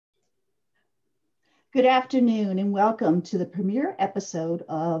Good afternoon and welcome to the premiere episode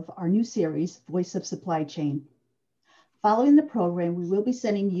of our new series, Voice of Supply Chain. Following the program, we will be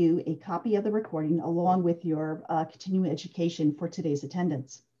sending you a copy of the recording along with your continuing education for today's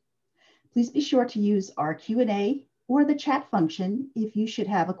attendance. Please be sure to use our Q&A or the chat function if you should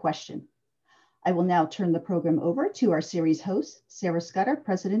have a question. I will now turn the program over to our series host, Sarah Scudder,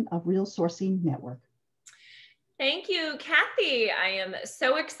 President of Real Sourcing Network. Thank you, Kathy. I am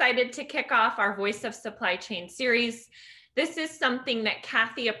so excited to kick off our Voice of Supply Chain series. This is something that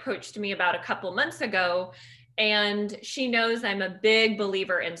Kathy approached me about a couple months ago, and she knows I'm a big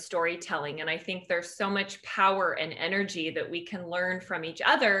believer in storytelling, and I think there's so much power and energy that we can learn from each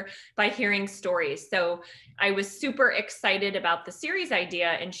other by hearing stories. So I was super excited about the series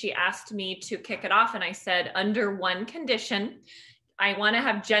idea, and she asked me to kick it off, and I said, under one condition, I want to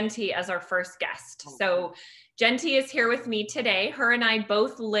have Jenti as our first guest. So Jenti is here with me today. Her and I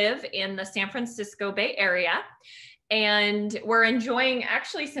both live in the San Francisco Bay Area, and we're enjoying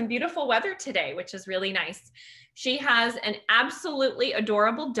actually some beautiful weather today, which is really nice. She has an absolutely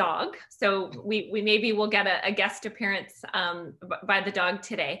adorable dog. So we maybe will get a guest appearance by the dog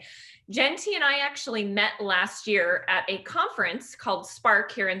today. Jenti and I actually met last year at a conference called Spark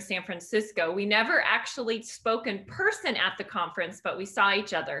here in San Francisco. We never actually spoke in person at the conference, but we saw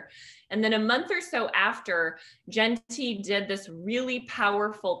each other. And then a month or so after, Jenti did this really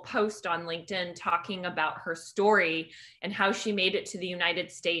powerful post on LinkedIn talking about her story and how she made it to the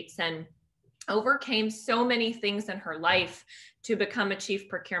United States and overcame so many things in her life to become a chief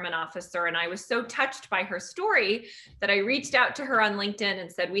procurement officer. And I was so touched by her story that I reached out to her on LinkedIn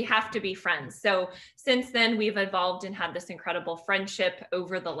and said, we have to be friends. So since then, we've evolved and had this incredible friendship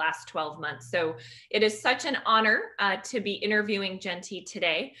over the last 12 months. So it is such an honor to be interviewing Jenti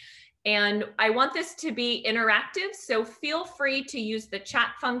today. And I want this to be interactive, so feel free to use the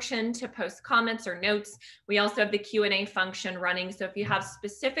chat function to post comments or notes. We also have the Q&A function running, so if you have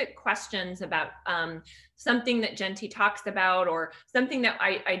specific questions about something that Jenti talks about or something that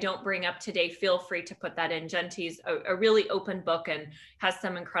I don't bring up today, feel free to put that in. Jenti's a really open book and has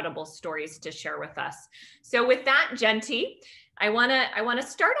some incredible stories to share with us. So with that, Jenti, I want to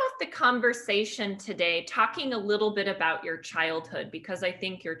start off the conversation today talking a little bit about your childhood, because I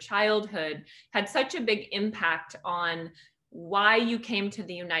think your childhood had such a big impact on why you came to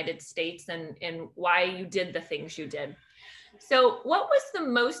the United States and why you did the things you did. So what was the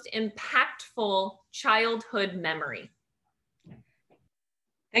most impactful childhood memory?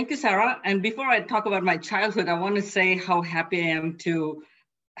 Thank you, Sarah. And before I talk about my childhood, I want to say how happy I am to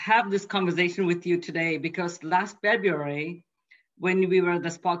have this conversation with you today, because last February, when we were at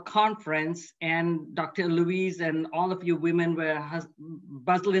the Spark conference and Dr. Louise and all of you women were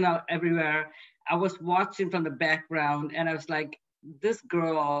bustling out everywhere, I was watching from the background and I was like, this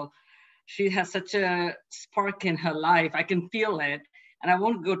girl, she has such a spark in her life. I can feel it. And I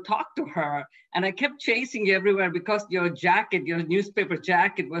want to go talk to her. And I kept chasing you everywhere because your jacket, your newspaper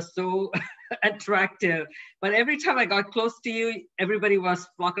jacket was so attractive. But every time I got close to you, everybody was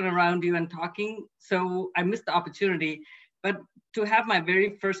flocking around you and talking. So I missed the opportunity. But to have my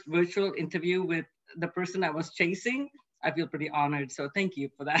very first virtual interview with the person I was chasing, I feel pretty honored. So thank you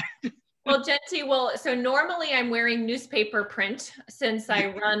for that. Well, Jenti, so normally I'm wearing newspaper print since I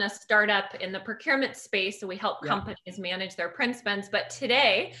run a startup in the procurement space. So we help companies manage their print spends. But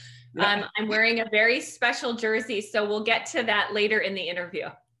today I'm wearing a very special jersey. So we'll get to that later in the interview.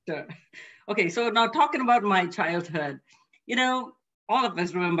 Sure. Okay, so now talking about my childhood, you know, all of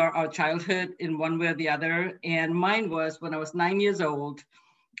us remember our childhood in one way or the other. And mine was when I was 9 years old.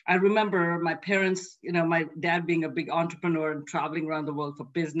 I remember my parents, you know, my dad being a big entrepreneur and traveling around the world for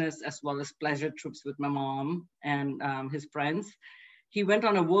business as well as pleasure trips with my mom and his friends. He went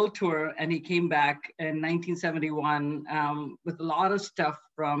on a world tour and he came back in 1971 with a lot of stuff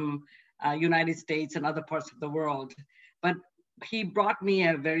from United States and other parts of the world. But he brought me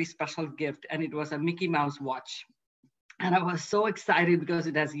a very special gift, and it was a Mickey Mouse watch. And I was so excited because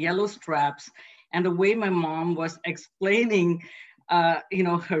it has yellow straps, and the way my mom was explaining, you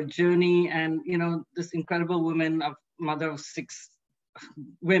know, her journey and, you know, this incredible woman, mother of 6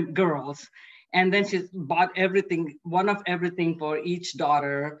 girls. And then she's bought everything, one of everything for each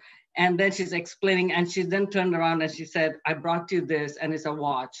daughter. And then she's explaining, and she then turned around and she said, I brought you this, and it's a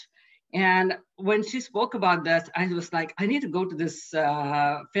watch. And when she spoke about that, I was like, I need to go to this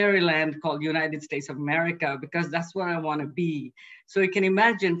fairyland called United States of America, because that's where I want to be. So you can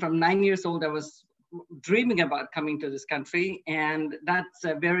imagine from 9 years old, I was dreaming about coming to this country. And that's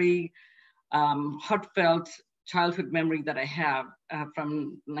a very heartfelt childhood memory that I have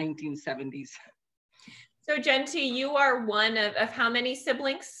from 1970s. So Jenti, you are one of how many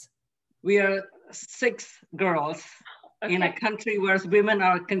siblings? We are 6 girls in a country where women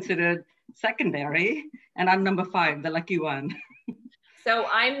are considered secondary, and I'm number 5, the lucky one. So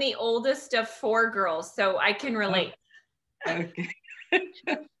I'm the oldest of 4 girls, so I can relate. Okay.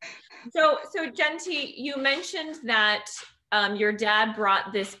 So Jenti, you mentioned that your dad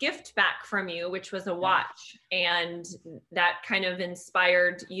brought this gift back from you, which was a watch, and that kind of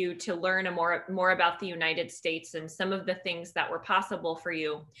inspired you to learn more about the United States and some of the things that were possible for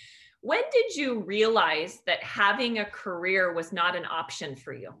you. When did you realize that having a career was not an option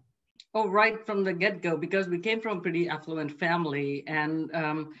for you? Oh, right from the get-go, because we came from a pretty affluent family. And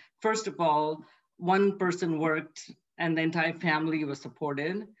first of all, one person worked and the entire family was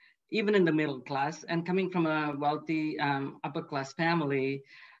supported, even in the middle class. And coming from a wealthy upper class family,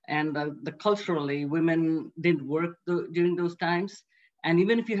 and culturally, women didn't work during those times. And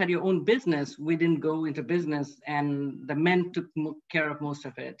even if you had your own business, we didn't go into business, and the men took care of most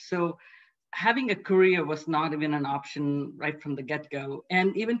of it. So having a career was not even an option right from the get-go.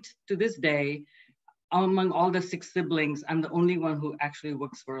 And even to this day, among all the 6 siblings, I'm the only one who actually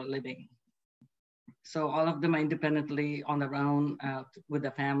works for a living. So all of them are independently on their own with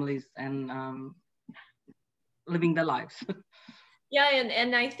their families and living their lives. Yeah,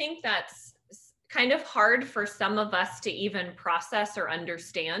 and I think that's kind of hard for some of us to even process or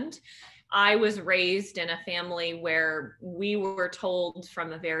understand. I was raised in a family where we were told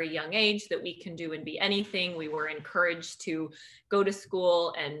from a very young age that we can do and be anything. We were encouraged to go to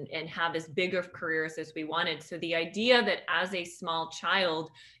school and have as big of careers as we wanted. So the idea that as a small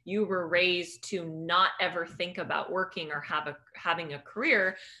child, you were raised to not ever think about working or having a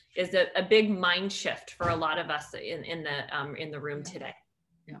career is a big mind shift for a lot of us in the room today.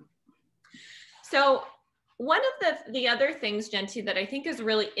 Yeah. So one of the other things, Jenti, that I think is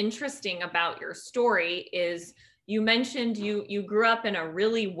really interesting about your story is you mentioned you grew up in a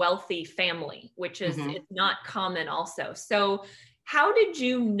really wealthy family, which is it's not common also. So how did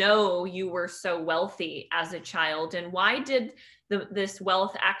you know you were so wealthy as a child, and why did this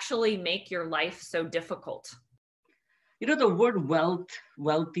wealth actually make your life so difficult? You know, the word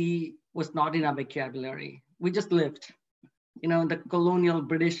wealthy was not in our vocabulary. We just lived. You know, the colonial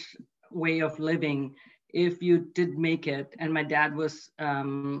British way of living, if you did make it, and my dad was,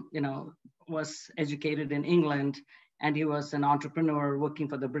 was educated in England, and he was an entrepreneur working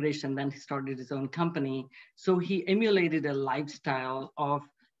for the British, and then he started his own company. So he emulated a lifestyle of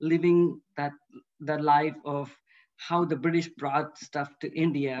living the life of how the British brought stuff to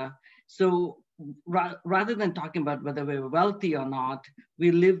India. So rather than talking about whether we were wealthy or not,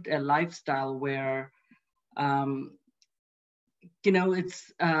 we lived a lifestyle where,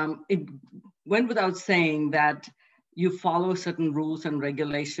 it went without saying that you follow certain rules and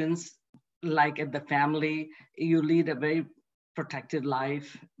regulations. Like at the family, you lead a very protected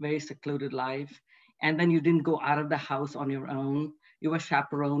life, very secluded life. And then you didn't go out of the house on your own. You were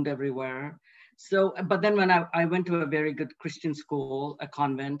chaperoned everywhere. So, but then when I went to a very good Christian school, a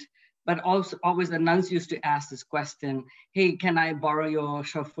convent, but also always the nuns used to ask this question, hey, can I borrow your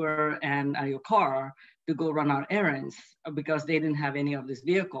chauffeur and your car to go run our errands? Because they didn't have any of these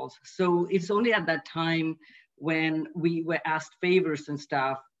vehicles. So it's only at that time when we were asked favors and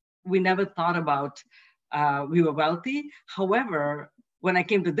stuff, we never thought about we were wealthy. However, when I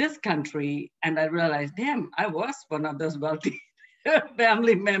came to this country and I realized, damn, I was one of those wealthy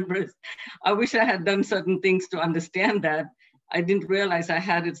family members. I wish I had done certain things to understand that. I didn't realize I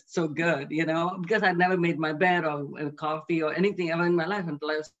had it so good, because I'd never made my bed or coffee or anything ever in my life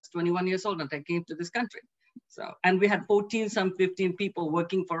until I was 21 years old and I came to this country. So, and we had 15 people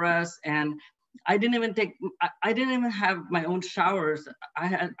working for us, and I didn't even have my own showers.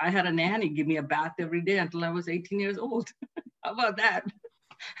 I had a nanny give me a bath every day until I was 18 years old. How about that?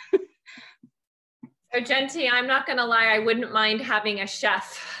 So Jenti, I'm not gonna lie, I wouldn't mind having a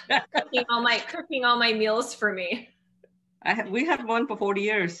chef cooking all my meals for me. We had one for 40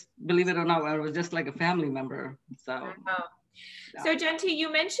 years, believe it or not. I was just like a family member. So, wow. So Jenti,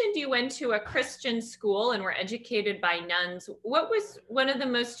 you mentioned you went to a Christian school and were educated by nuns. What was one of the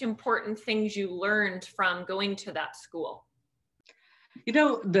most important things you learned from going to that school?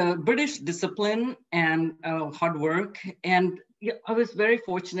 The British discipline and hard work. And I was very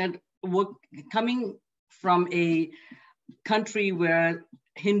fortunate coming from a country where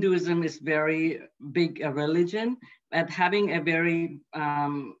Hinduism is very big a religion, and having a very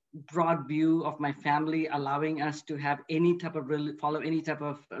broad view of my family, allowing us to have follow any type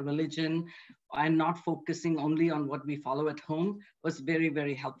of religion and not focusing only on what we follow at home was very,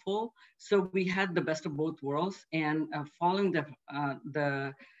 very helpful. So we had the best of both worlds, and following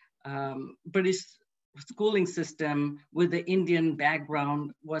the British schooling system with the Indian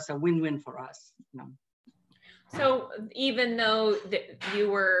background was a win-win for us. So even though you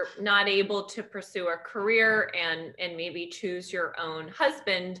were not able to pursue a career and maybe choose your own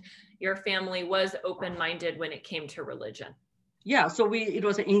husband, your family was open-minded when it came to religion. Yeah, so it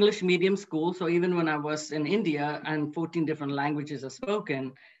was an English medium school. So even when I was in India and 14 different languages are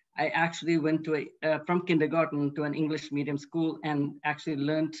spoken, I actually went to from kindergarten to an English medium school and actually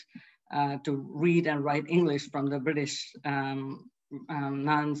learned to read and write English from the British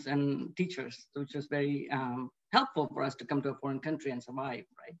nuns and teachers, which was very helpful for us to come to a foreign country and survive,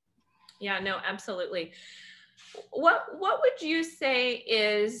 right? Yeah, no, absolutely. What would you say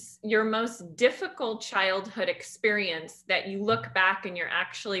is your most difficult childhood experience that you look back and you're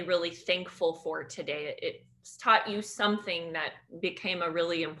actually really thankful for today? It's taught you something that became a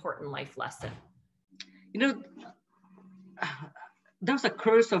really important life lesson. There's a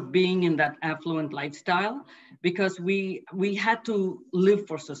curse of being in that affluent lifestyle because we had to live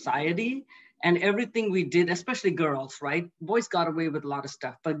for society, and everything we did, especially girls, right? Boys got away with a lot of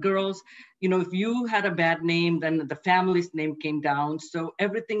stuff, but girls, if you had a bad name, then the family's name came down. So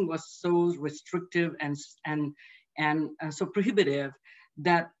everything was so restrictive and so prohibitive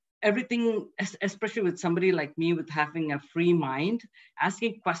that everything, especially with somebody like me with having a free mind,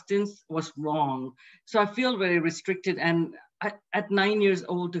 asking questions was wrong. So I feel very restricted. And at 9 years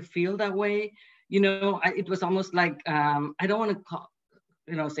old to feel that way, it was almost like, I don't want to call,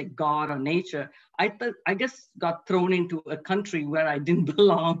 say God or nature. I guess got thrown into a country where I didn't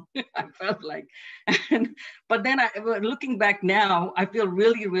belong. I felt like, but then looking back now, I feel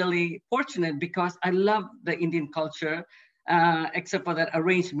really, really fortunate because I love the Indian culture, except for that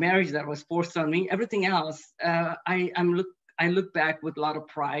arranged marriage that was forced on me. Everything else, I look back with a lot of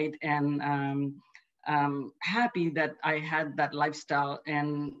pride and happy that I had that lifestyle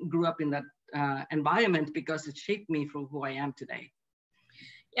and grew up in that environment because it shaped me for who I am today.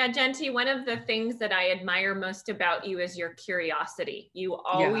 Yeah, Jenti, one of the things that I admire most about you is your curiosity. You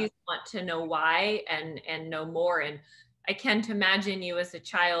always want to know why and know more. And I can't imagine you as a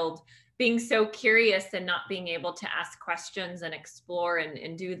child being so curious and not being able to ask questions and explore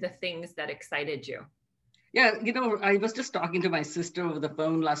and do the things that excited you. Yeah, I was just talking to my sister over the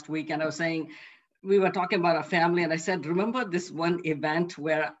phone last week, and I was saying, we were talking about our family, and I said, remember this one event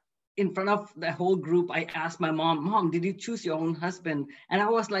where in front of the whole group, I asked my mom, did you choose your own husband? And I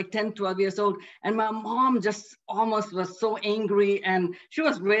was like 10, 12 years old. And my mom just almost was so angry. And she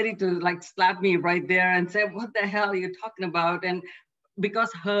was ready to like slap me right there and say, what the hell are you talking about? And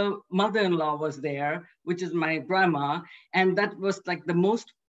because her mother-in-law was there, which is my grandma, and that was like the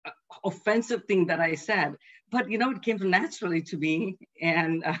most offensive thing that I said. But it came naturally to me,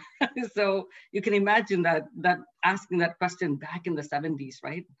 and so you can imagine that asking that question back in the 70s,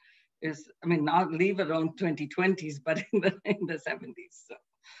 right? Not leave it on 2020s, but in the 70s. So.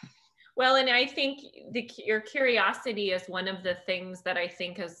 Well, and I think your curiosity is one of the things that I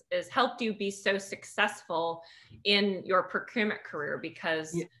think has helped you be so successful in your procurement career,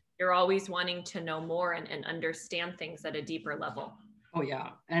 because you're always wanting to know more and understand things at a deeper level. Oh, yeah.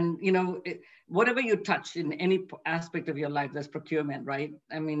 And, whatever you touch in any aspect of your life, there's procurement, right?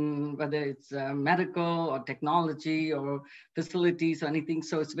 Whether it's medical or technology or facilities or anything.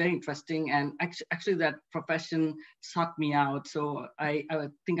 So it's very interesting. And actually that profession sought me out. So I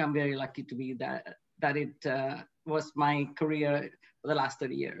think I'm very lucky to be that it was my career for the last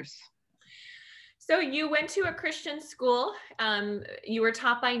 30 years. So you went to a Christian school. You were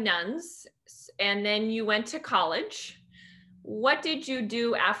taught by nuns, and then you went to college. What did you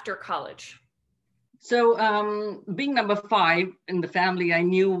do after college? So being number 5 in the family, I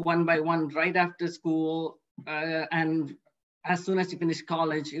knew one by one right after school. And as soon as you finish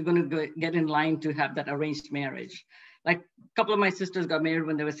college, you're going to get in line to have that arranged marriage. Like a couple of my sisters got married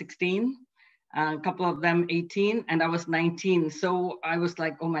when they were 16, a couple of them 18, and I was 19. So I was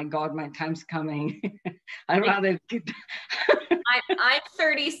like, oh my God, my time's coming. I'd rather get... I'm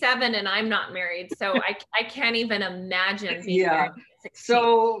 37 and I'm not married, so I can't even imagine being married at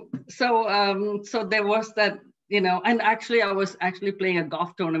 16. So there was that, and actually I was actually playing a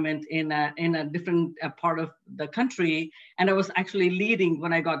golf tournament in a different part of the country, and I was actually leading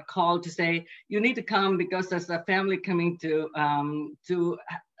when I got called to say, you need to come because there's a family coming to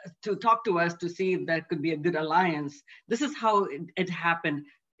talk to us to see if there could be a good alliance. This is how it happened.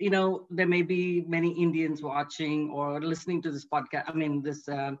 There may be many Indians watching or listening to this podcast, this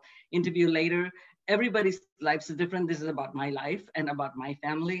interview later. Everybody's lives is different. This is about my life and about my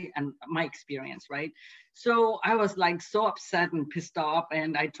family and my experience, right? So I was like so upset and pissed off,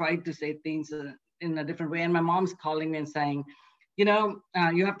 and I tried to say things in a different way. And my mom's calling me and saying,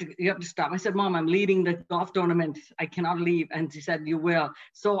 you have to stop. I said, Mom, I'm leading the golf tournament. I cannot leave. And she said, you will.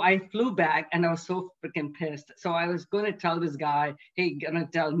 So I flew back and I was so freaking pissed. So I was going to tell this guy, hey, gonna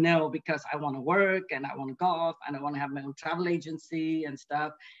tell no, because I want to work and I want to golf and I want to have my own travel agency and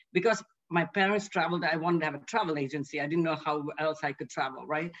stuff. Because my parents traveled, I wanted to have a travel agency. I didn't know how else I could travel,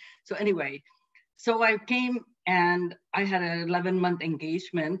 right? So anyway, so I came and I had an 11-month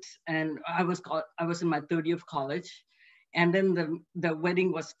engagement, and I was in my third year of college. And then the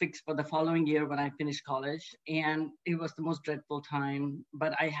wedding was fixed for the following year when I finished college. And it was the most dreadful time,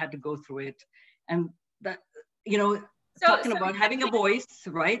 but I had to go through it. And that, talking about having a voice,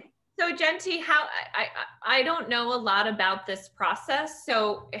 right? So Jenti, I don't know a lot about this process.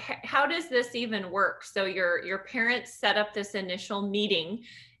 So how does this even work? So your parents set up this initial meeting,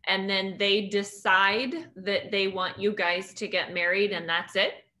 and then they decide that they want you guys to get married, and that's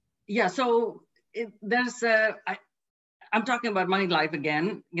it? Yeah, so I'm talking about my life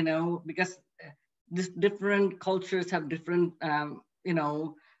again, because different cultures have different,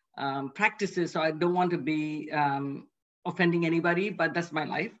 practices. So I don't want to be offending anybody, but that's my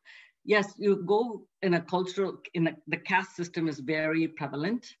life. Yes, you go in a cultural, the caste system is very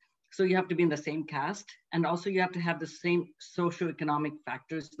prevalent. So you have to be in the same caste. And also you have to have the same socioeconomic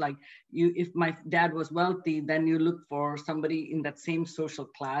factors. Like if my dad was wealthy, then you look for somebody in that same social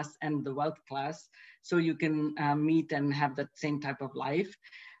class and the wealth class, so you can meet and have that same type of life.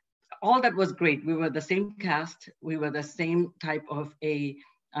 All that was great. We were the same caste. We were the same type of a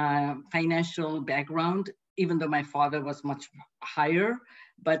financial background, even though my father was much higher,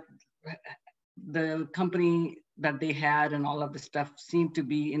 but the company that they had and all of the stuff seemed to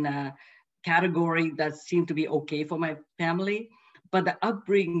be in a category that seemed to be okay for my family. But the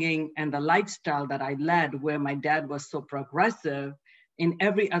upbringing and the lifestyle that I led, where my dad was so progressive in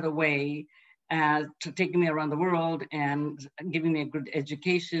every other way, to taking me around the world and giving me a good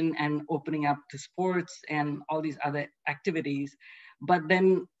education and opening up to sports and all these other activities, but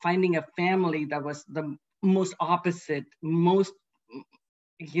then finding a family that was the most opposite, most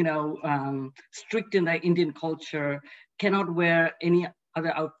strict in the Indian culture, cannot wear any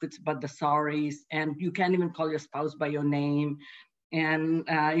other outfits but the saris, and you can't even call your spouse by your name, and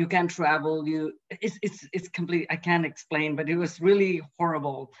you can't travel. It's complete. I can't explain, but it was really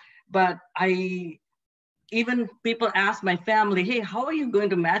horrible. But even people ask my family, hey, how are you going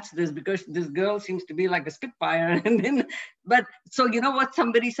to match this? Because this girl seems to be like a spitfire. But so you know what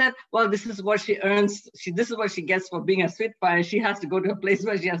somebody said? Well, this is what she earns. This is what she gets for being a spitfire. She has to go to a place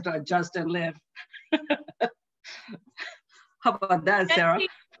where she has to adjust and live. How about that, Sarah?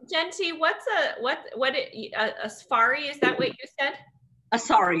 Jenti, what's a sari? Is that what you said? A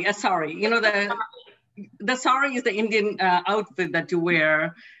sari. The sari is the Indian outfit that you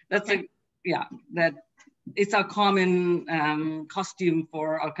wear. That's that it's a common costume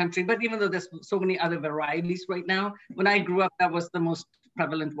for our country. But even though there's so many other varieties right now, when I grew up, that was the most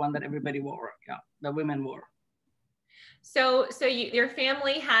prevalent one that everybody wore. Yeah, the women wore. So your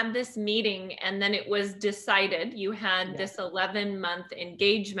family had this meeting, and then it was decided. You had this 11-month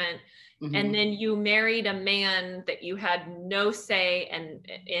engagement, and then you married a man that you had no say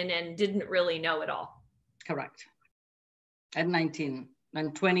and didn't really know at all. Correct. At 19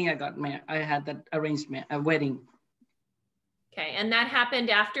 and 20, I got married. I had that arranged wedding. Okay, and that happened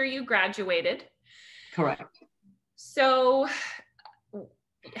after you graduated. Correct. So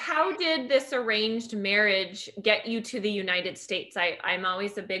how did this arranged marriage get you to the United States? I'm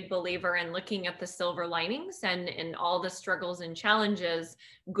always a big believer in looking at the silver linings, and in all the struggles and challenges,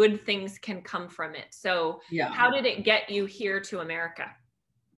 good things can come from it. So how did it get you here to America?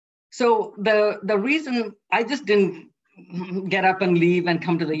 So the reason I just didn't get up and leave and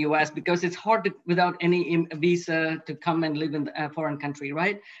come to the US, because it's hard to, without any visa, to come and live in a foreign country,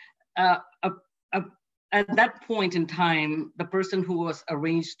 right? At that point in time, the person who was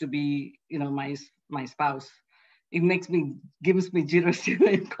arranged to be, my spouse, it gives me jitters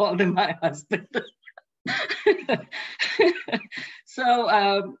to call him my husband.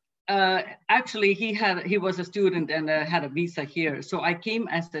 So actually, he was a student and had a visa here. So I came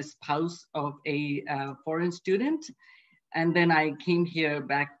as the spouse of a foreign student. And then I came here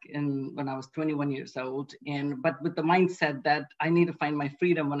back when I was 21 years old, but with the mindset that I need to find my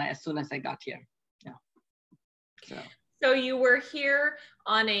freedom as soon as I got here. Yeah. So you were here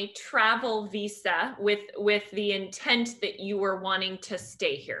on a travel visa with the intent that you were wanting to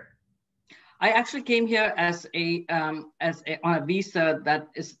stay here. I actually came here on a visa that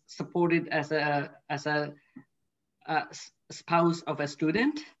is supported as a spouse of a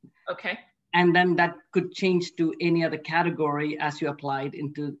student. Okay. And then that could change to any other category as you applied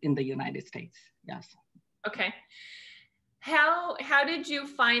in the United States. Yes. Okay. How did you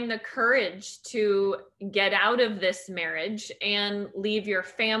find the courage to get out of this marriage and leave your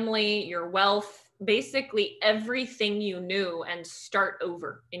family, your wealth, basically everything you knew, and start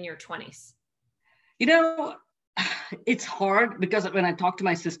over in your 20s? You know, it's hard because when I talk to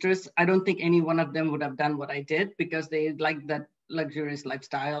my sisters, I don't think any one of them would have done what I did, because they like that luxurious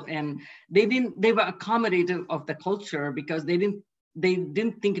lifestyle, and they were accommodative of the culture because they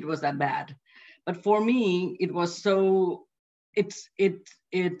didn't think it was that bad. But for me, it was so, the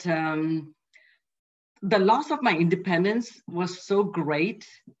loss of my independence was so great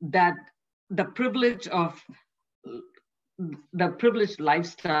that the privileged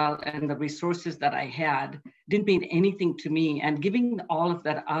lifestyle and the resources that I had didn't mean anything to me. And giving all of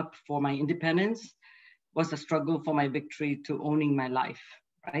that up for my independence was a struggle for my victory to owning my life,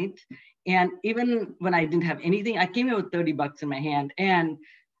 right? And even when I didn't have anything, I came here with $30 in my hand. And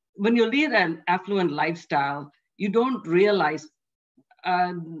when you lead an affluent lifestyle, you don't realize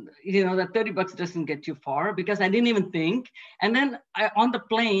that $30 doesn't get you far, because I didn't even think. And then on the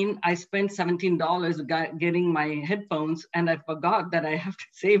plane, I spent $17 getting my headphones, and I forgot that I have to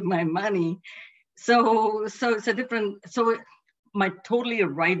save my money. So it's a different, so my totally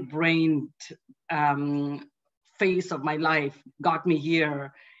right-brained phase of my life got me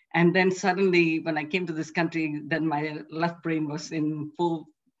here. And then suddenly when I came to this country, then my left brain was in full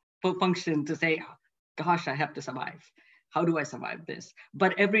function to say, gosh, I have to survive. How do I survive this?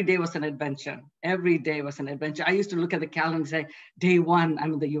 But every day was an adventure. Every day was an adventure. I used to look at the calendar and say, day 1,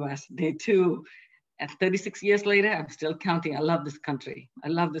 I'm in the US. Day 2, at 36 years later, I'm still counting. I love this country. I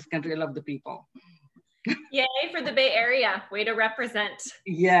love this country. I love the people. Yay for the Bay Area. Way to represent.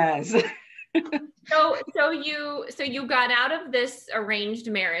 Yes. So you got out of this arranged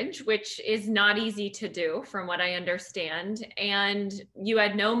marriage, which is not easy to do from what I understand, and you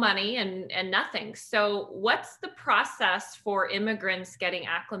had no money and nothing. So what's the process for immigrants getting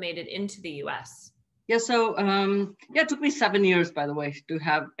acclimated into the US? Yeah, so it took me 7 years, by the way, to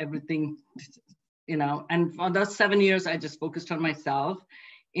have everything, and for those 7 years, I just focused on myself.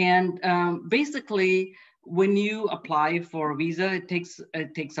 And basically, when you apply for a visa, it takes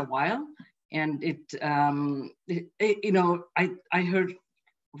a while. And I heard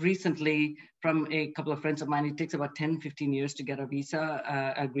recently from a couple of friends of mine, it takes about 10, 15 years to get a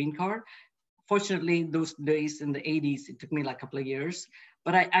visa, a green card. Fortunately, those days in the 80s, it took me like a couple of years.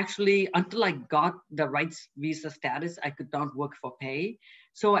 But I actually, until I got the right visa status, I could not work for pay.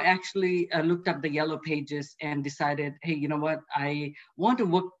 So I actually looked up the yellow pages and decided, hey, you know what? I want to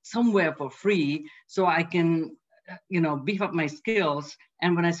work somewhere for free so I can beef up my skills.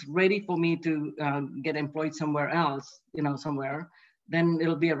 And when it's ready for me to get employed somewhere else, then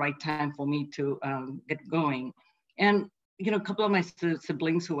it'll be a right time for me to get going. And, a couple of my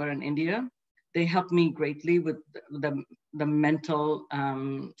siblings who were in India, they helped me greatly with the mental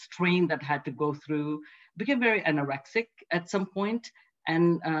strain that I had to go through. Became very anorexic at some point.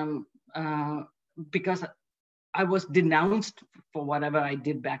 And because I was denounced for whatever I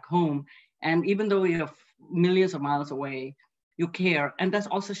did back home. And even though you're millions of miles away, you care. And that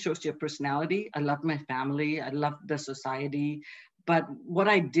also shows your personality. I love my family. I love the society. But what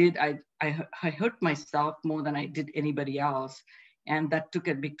I did, I hurt myself more than I did anybody else. And that took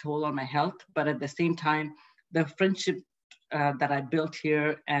a big toll on my health. But at the same time, the friendship that I built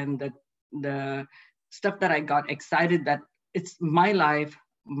here and the stuff that I got excited that it's my life,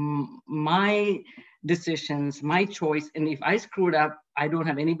 my decisions, my choice. And if I screwed up, I don't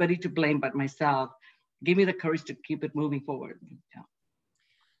have anybody to blame but myself. Give me the courage to keep it moving forward. Yeah.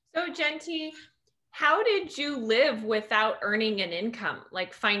 So Jenti, how did you live without earning an income?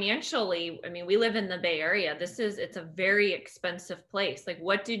 Like financially, I mean, we live in the Bay Area. It's a very expensive place. Like,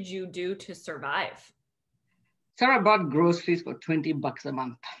 what did you do to survive? Sarah bought groceries for $20 a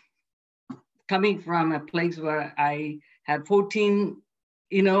month. Coming from a place where I had 14,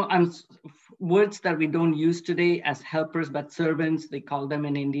 words that we don't use today as helpers, but servants, they call them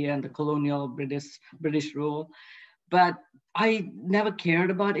in India and the colonial British rule. But I never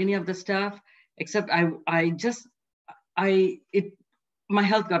cared about any of the stuff, except my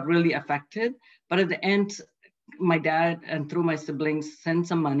health got really affected. But at the end, my dad and through my siblings sent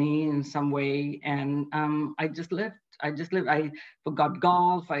some money in some way. And I just lived. I forgot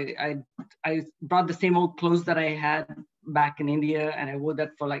golf. I brought the same old clothes that I had back in India, and I wore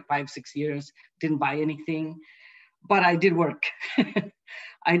that for like 5-6 years. Didn't buy anything, but I did work.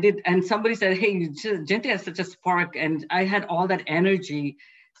 I did, and somebody said, "Hey, Jenti has such a spark," and I had all that energy.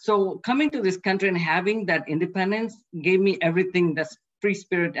 So coming to this country and having that independence gave me everything, that's free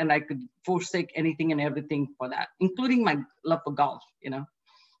spirit, and I could forsake anything and everything for that, including my love for golf.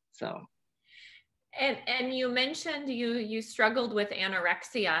 So. And you mentioned you struggled with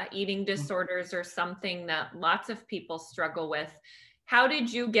anorexia, eating disorders, or something that lots of people struggle with. How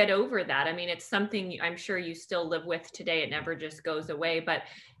did you get over that? I mean, it's something I'm sure you still live with today. It never just goes away, but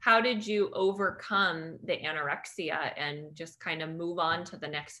how did you overcome the anorexia and just kind of move on to the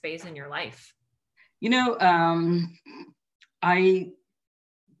next phase in your life? You know, I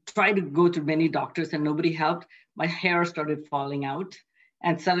tried to go to many doctors and nobody helped. My hair started falling out.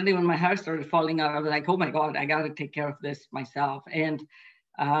 And suddenly when my hair started falling out, I was like, oh my God, I got to take care of this myself. And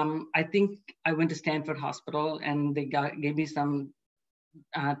I think I went to Stanford Hospital and they gave me some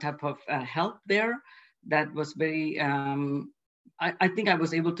type of help there that was very, I think I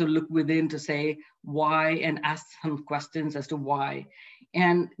was able to look within to say why and ask some questions as to why.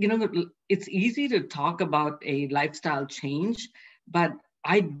 And, you know, it's easy to talk about a lifestyle change, but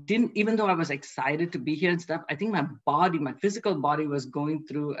I didn't, even though I was excited to be here and stuff, I think my body, my physical body was going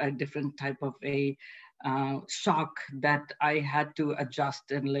through a different type of a shock that I had to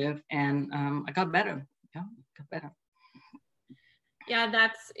adjust and live. And I got better. Yeah, got better. Yeah,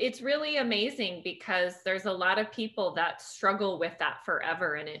 it's really amazing because there's a lot of people that struggle with that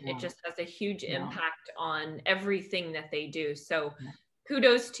forever, and it just has a huge impact on everything that they do. So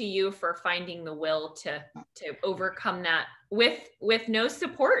kudos to you for finding the will to overcome that with no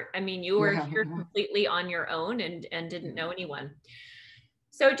support. I mean, you were here completely on your own and didn't know anyone.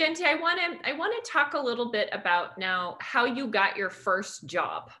 So Jenti, I want to talk a little bit about now how you got your first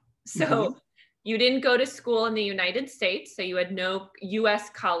job. So you didn't go to school in the United States, so you had no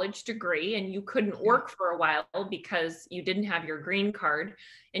US college degree and you couldn't work for a while because you didn't have your green card.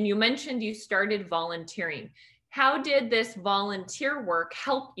 And you mentioned you started volunteering. How did this volunteer work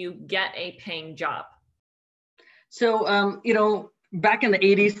help you get a paying job? So, you know, back in the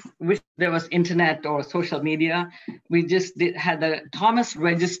 80s, which there was internet or social media, we just had the Thomas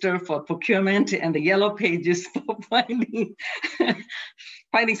Register for procurement and the yellow pages for finding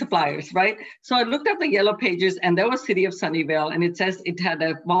suppliers, right? So I looked up the yellow pages and there was City of Sunnyvale and it says it had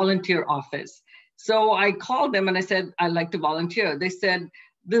a volunteer office. So I called them and I said, I'd like to volunteer. They said,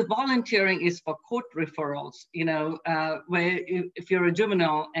 the volunteering is for court referrals, you know, where if you're a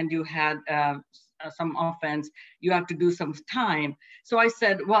juvenile and you had some offense, you have to do some time. So I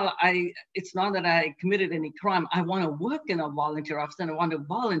said, well, it's not that I committed any crime. I want to work in a volunteer office and I want to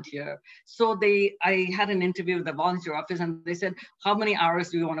volunteer. So I had an interview with the volunteer office and they said, how many hours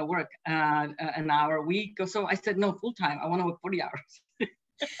do you want to work? An hour a week or so? I said, no, full time. I want to work 40 hours.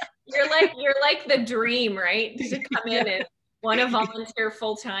 You're like the dream, right? To come in and want to volunteer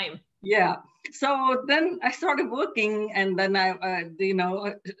full time. Yeah. So then I started working and then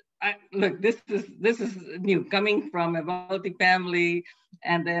look, this is new, coming from a wealthy family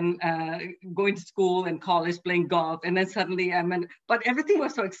and then going to school and college, playing golf. And then suddenly but everything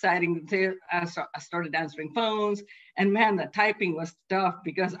was so exciting. I started answering phones and man, the typing was tough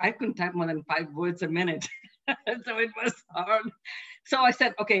because I couldn't type more than 5 words a minute. So it was hard. So I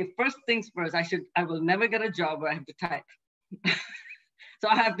said, okay, first things first, I will never get a job where I have to type. So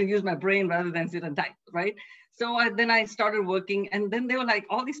I have to use my brain rather than sit and type, right? So then I started working and then they were like,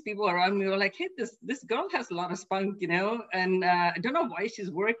 all these people around me were like, hey, this girl has a lot of spunk, you know, and I don't know why she's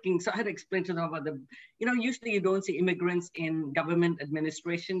working. So I had to explain to them about usually you don't see immigrants in government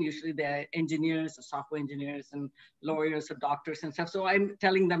administration. Usually they're engineers or software engineers and lawyers or doctors and stuff. So I'm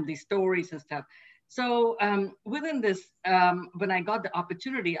telling them these stories and stuff. So within this, when I got the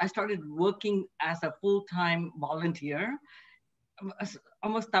opportunity, I started working as a full-time volunteer,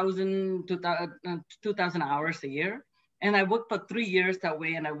 almost 1,000 to 2,000 hours a year. And I worked for 3 years that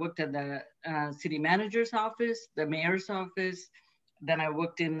way. And I worked at the city manager's office, the mayor's office. Then I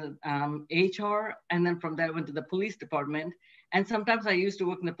worked in HR. And then from there, I went to the police department. And sometimes I used to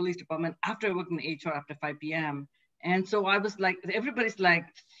work in the police department after I worked in HR after 5 p.m. And so I was like, everybody's like,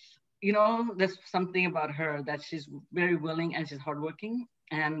 you know, there's something about her that she's very willing and she's hardworking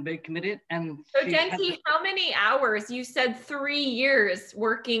and very committed. And so Jenti, how many hours? You said 3 years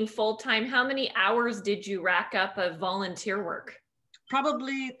working full-time. How many hours did you rack up of volunteer work?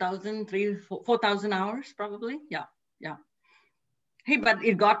 Probably 4,000 hours, probably. Yeah. Hey, but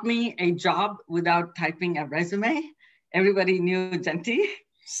it got me a job without typing a resume. Everybody knew Jenti.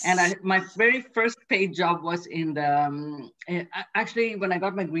 And my very first paid job was in actually, when I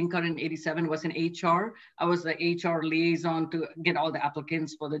got my green card in 87, was in HR. I was the HR liaison to get all the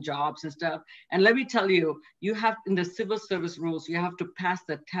applicants for the jobs and stuff. And let me tell you, you have, in the civil service rules, you have to pass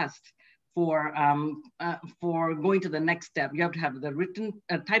the test for going to the next step. You have to have the written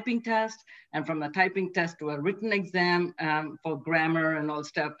typing test, and from the typing test to a written exam for grammar and all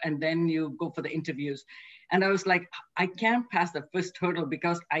stuff, and then you go for the interviews. And I was like, I can't pass the first hurdle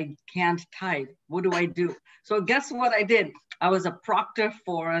because I can't type. What do I do? So guess what I did? I was a proctor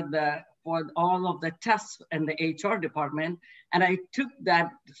for all of the tests in the HR department, and I took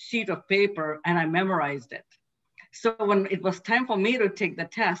that sheet of paper and I memorized it. So when it was time for me to take the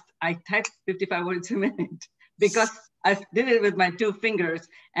test, I typed 55 words a minute because I did it with my 2 fingers.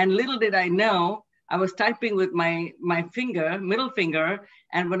 And little did I know, I was typing with my middle finger.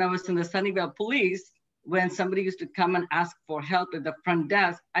 And when I was in the Sunnyvale police, when somebody used to come and ask for help at the front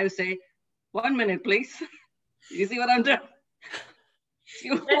desk, I would say, 1 minute, please. You see what I'm doing?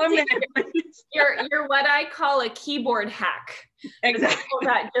 1 minute, please. You're what I call a keyboard hack. Exactly. People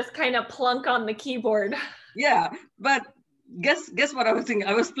that just kind of plunk on the keyboard. Yeah, but guess what I was thinking?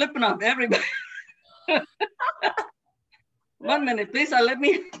 I was flipping off everybody. 1 minute, please, let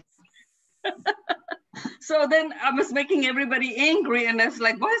me. So then I was making everybody angry, and I was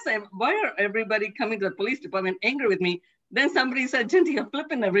like, why are everybody coming to the police department angry with me? Then somebody said, Jenti, you're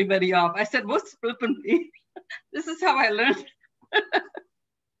flipping everybody off. I said, what's flipping me? This is how I learned.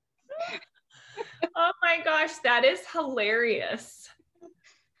 Oh my gosh, that is hilarious.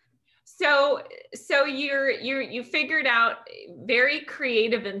 So you figured out very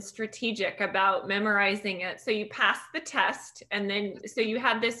creative and strategic about memorizing it. So you passed the test, and then so you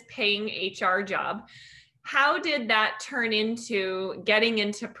had this paying HR job. How did that turn into getting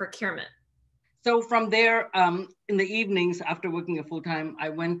into procurement? So from there, in the evenings after working a full time, I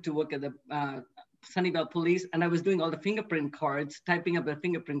went to work at the Sunnyvale Police, and I was doing all the fingerprint cards, typing up the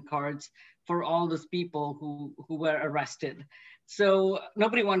fingerprint cards for all those people who were arrested. So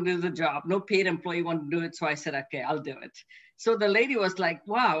nobody wanted to do the job. No paid employee wanted to do it. So I said, okay, I'll do it. So the lady was like,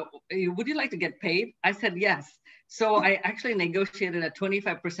 wow, would you like to get paid? I said, yes. So I actually negotiated a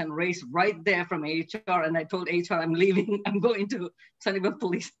 25% raise right there from HR. And I told HR, I'm leaving. I'm going to Sunnyvale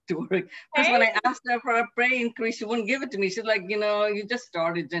Police to work. Because when I asked her for a pay increase, she wouldn't give it to me. She's like, you just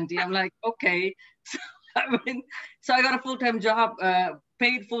started, Jenti. I'm like, okay. So I got a full-time job,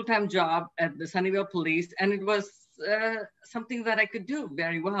 paid full-time job at the Sunnyvale Police. And it was something that I could do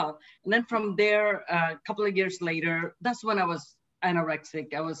very well. And then from there, a couple of years later, that's when I was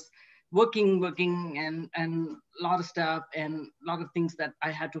anorexic. I was working and a lot of stuff and a lot of things that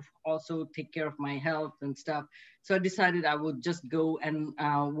I had to also take care of my health and stuff. So I decided I would just go and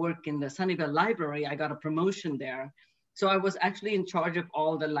work in the Sunnyvale Library. I got a promotion there. So I was actually in charge of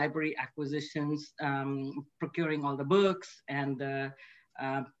all the library acquisitions, procuring all the books and the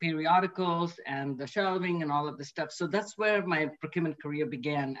periodicals and the shelving and all of the stuff. So that's where my procurement career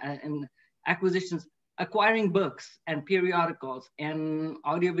began, in acquisitions, acquiring books and periodicals and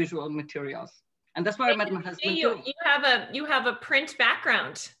audiovisual materials. And that's where I met my husband too. You have a print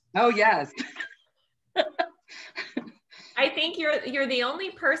background. Oh yes. I think you're the only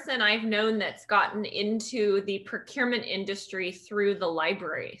person I've known that's gotten into the procurement industry through the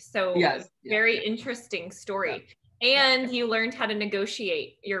library. So yes, very interesting story. Yeah. And you learned how to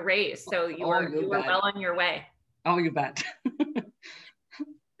negotiate your raise. So you were well on your way. Oh, you bet.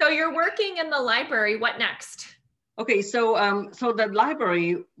 So you're working in the library. What next? Okay, so so the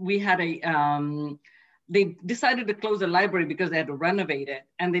library, we had they decided to close the library because they had to renovate it.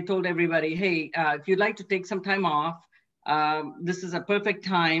 And they told everybody, hey, if you'd like to take some time off, this is a perfect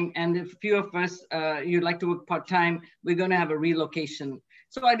time. And if a few of us, you'd like to work part-time, we're gonna have a relocation.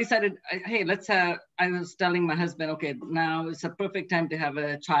 So I decided, hey, I was telling my husband, okay, now it's a perfect time to have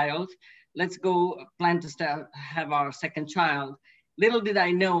a child. Let's go plan to have our second child. Little did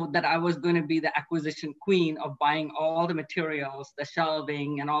I know that I was going to be the acquisition queen of buying all the materials, the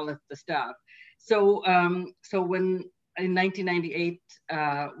shelving and all of the stuff. So, so when in 1998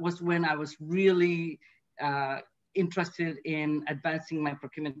 was when I was really interested in advancing my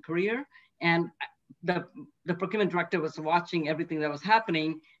procurement career. And the procurement director was watching everything that was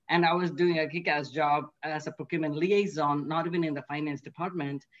happening, and I was doing a kick-ass job as a procurement liaison, not even in the finance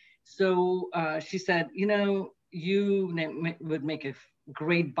department. So she said, you would make a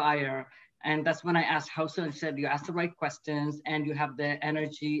great buyer. And that's when I asked how so. She said, you ask the right questions and you have the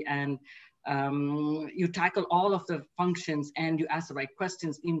energy and you tackle all of the functions and you ask the right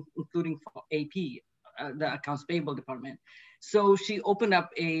questions, including for AP, the accounts payable department. So she opened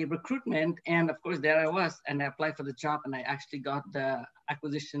up a recruitment, and of course there I was, and I applied for the job, and I actually got the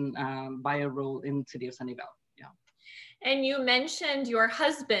acquisition buyer role in the city of Sunnyvale. Yeah. And you mentioned your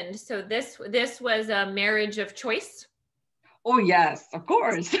husband. So this was a marriage of choice? Oh yes, of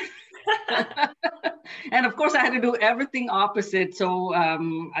course. And of course, I had to do everything opposite. So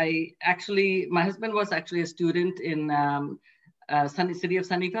my husband was actually a student in city of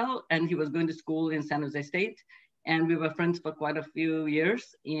Sunnyvale, and he was going to school in San Jose State. And we were friends for quite a few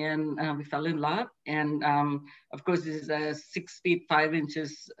years, and we fell in love. And of course, this is a 6 feet 5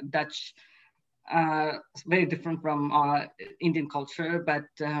 inches Dutch. It's very different from our Indian culture, but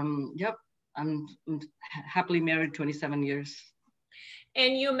yep, I'm happily married 27 years.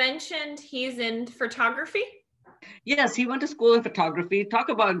 And you mentioned he's in photography? Yes, he went to school in photography. Talk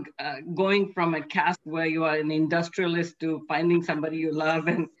about going from a caste where you are an industrialist to finding somebody you love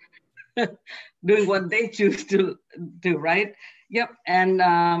and doing what they choose to do, right? Yep,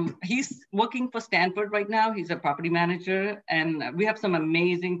 and he's working for Stanford right now. He's a property manager, and we have some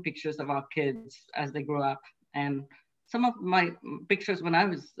amazing pictures of our kids as they grow up. And some of my pictures when I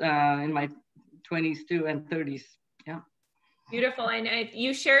was in my 20s too and 30s, yeah. Beautiful. And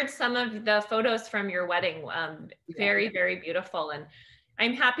you shared some of the photos from your wedding. Very, very beautiful. And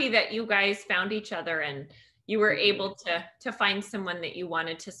I'm happy that you guys found each other and you were able to find someone that you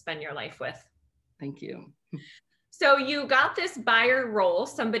wanted to spend your life with. Thank you. So you got this buyer role.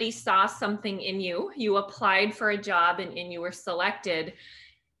 Somebody saw something in you. You applied for a job and you were selected.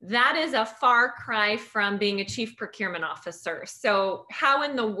 That is a far cry from being a chief procurement officer. So how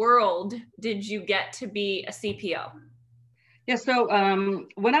in the world did you get to be a CPO? Yeah, so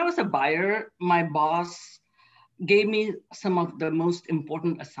when I was a buyer, my boss gave me some of the most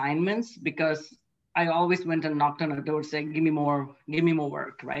important assignments because I always went and knocked on a door saying, give me more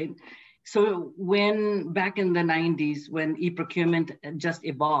work, right? So when back in the 90s, when e-procurement just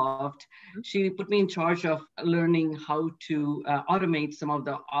evolved, she put me in charge of learning how to automate some of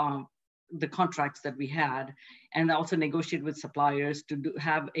the contracts that we had, and also negotiate with suppliers to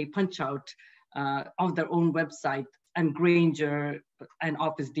have a punch out of their own website and Granger and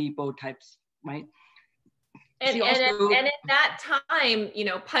Office Depot types, right? And at that time, you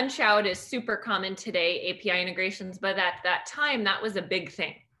know, punch out is super common today, API integrations, but at that time, that was a big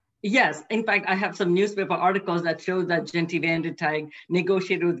thing. Yes, in fact, I have some newspaper articles that show that Jenti Vandertuig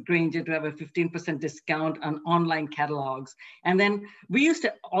negotiated with Granger to have a 15% discount on online catalogs. And then we used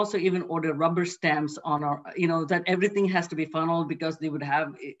to also even order rubber stamps on our, you know, that everything has to be funneled because they would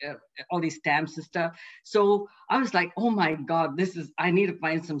have all these stamps and stuff. So I was like, oh my God, I need to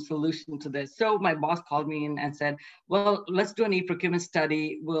find some solution to this. So my boss called me in and said, well, let's do an e-procurement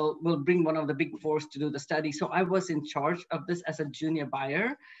study. We'll bring one of the big fours to do the study. So I was in charge of this as a junior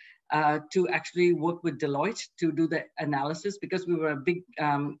buyer. To actually work with Deloitte to do the analysis because we were a big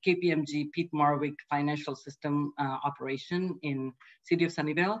KPMG, Pete Marwick financial system operation in city of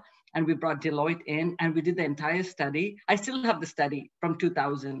Sunnyvale. And we brought Deloitte in and we did the entire study. I still have the study from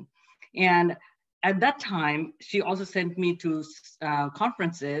 2000. And at that time, she also sent me to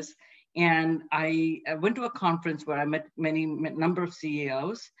conferences. And I went to a conference where I met number of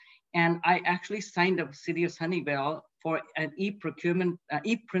CEOs. And I actually signed up City of Sunnyvale for an e-procurement,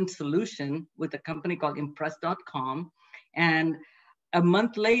 e-print solution with a company called impress.com. And a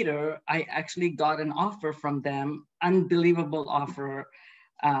month later, I actually got an offer from them, unbelievable offer,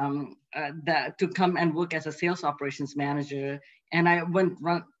 to come and work as a sales operations manager. And I went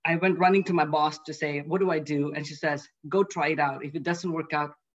running to my boss to say, what do I do? And she says, go try it out. If it doesn't work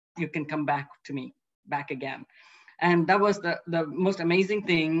out, you can come back to me, back again. And that was the most amazing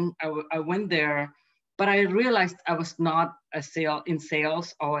thing. I went there, but I realized I was not in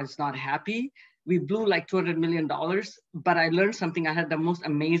sales or I was not happy. We blew like $200 million, but I learned something. I had the most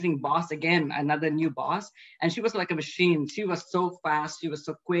amazing boss, again, another new boss. And she was like a machine. She was so fast. She was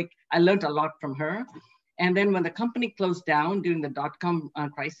so quick. I learned a lot from her. And then when the company closed down during the dot-com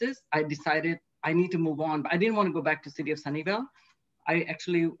crisis, I decided I need to move on. But I didn't want to go back to City of Sunnyvale. I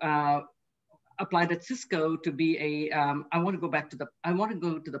actually applied at Cisco to be I want to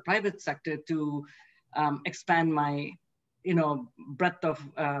go to the private sector to expand my, breadth of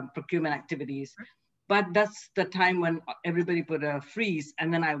procurement activities. But that's the time when everybody put a freeze,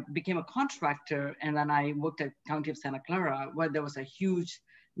 and then I became a contractor, and then I worked at County of Santa Clara, where there was a huge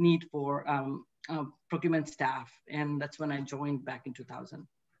need for procurement staff, and that's when I joined back in 2000.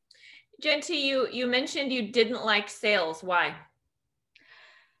 Jenti, you mentioned you didn't like sales. Why?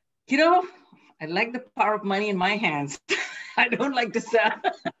 I like the power of money in my hands. I don't like to sell.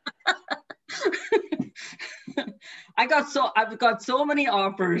 I've got so many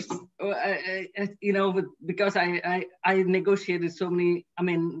offers, because I negotiated so many. I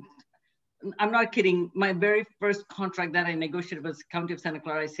mean, I'm not kidding. My very first contract that I negotiated was County of Santa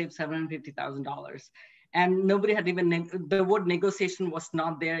Clara. I saved $750,000. And nobody had even, the word negotiation was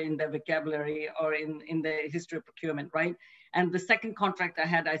not there in the vocabulary or in the history of procurement, right? And the second contract I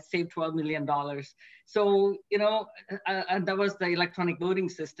had, I saved $12 million. So, you know, that was the electronic voting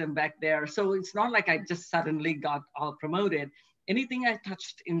system back there. So it's not like I just suddenly got all promoted. Anything I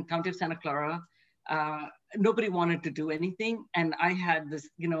touched in County of Santa Clara, nobody wanted to do anything. And I had this,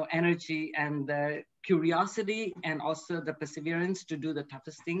 you know, energy and the curiosity and also the perseverance to do the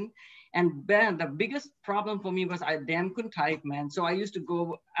toughest thing. And then the biggest problem for me was I damn couldn't type, man. So I used to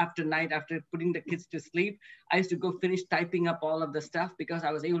go after night, after putting the kids to sleep, I used to go finish typing up all of the stuff because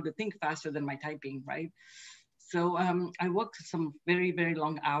I was able to think faster than my typing, right? So I worked some very, very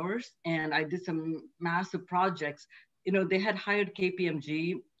long hours, and I did some massive projects. You know, they had hired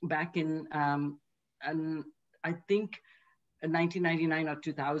KPMG back in, I think, 1999 or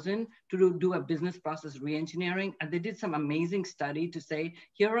 2000 to do a business process reengineering. And they did some amazing study to say,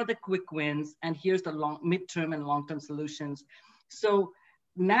 here are the quick wins, and here's the midterm and long-term solutions. So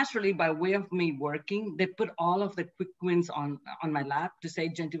naturally, by way of me working, they put all of the quick wins on my lap to say,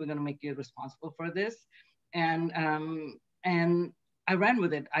 Jenti, we're gonna make you responsible for this. And I ran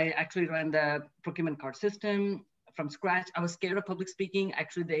with it. I actually ran the procurement card system from scratch. I was scared of public speaking.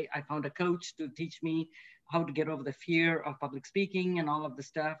 Actually, I found a coach to teach me how to get over the fear of public speaking and all of the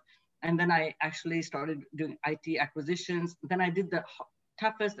stuff. And then I actually started doing IT acquisitions. Then I did the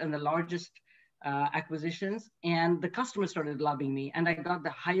toughest and the largest acquisitions, and the customers started loving me. And I got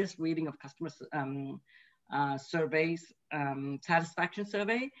the highest rating of customer surveys, satisfaction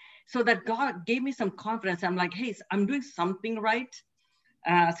survey. So that gave me some confidence. I'm like, hey, I'm doing something right.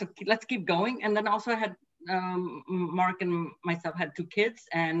 So let's keep going. And then also I had, Mark and myself had 2 kids,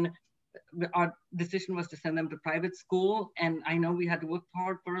 and our decision was to send them to private school. And I know we had to work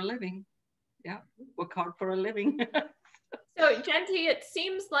hard for a living. Yeah, work hard for a living. So Jenti, it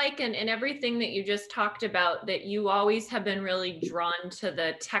seems like in everything that you just talked about, that you always have been really drawn to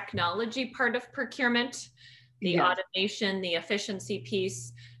the technology part of procurement, the Yes. automation, the efficiency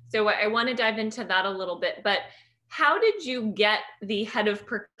piece. So I want to dive into that a little bit, but how did you get the head of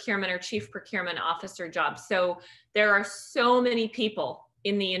procurement or chief procurement officer job? So there are so many people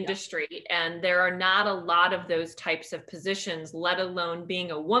in the industry, and there are not a lot of those types of positions, let alone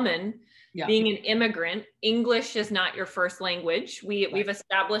being a woman, being an immigrant. English is not your first language. We've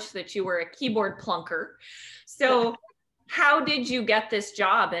established that you were a keyboard plunker. So how did you get this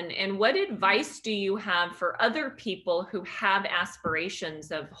job, and what advice do you have for other people who have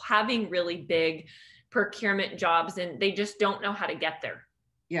aspirations of having really big procurement jobs and they just don't know how to get there?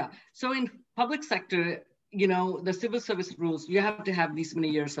 Yeah, so in public sector, you know, the civil service rules, you have to have these many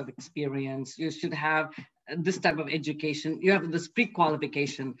years of experience. You should have this type of education. You have this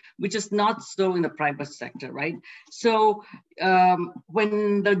pre-qualification, which is not so in the private sector, right? So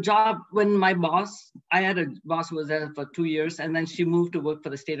when my boss, I had a boss who was there for 2 years, and then she moved to work for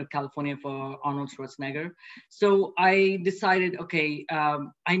the state of California for Arnold Schwarzenegger. So I decided, okay,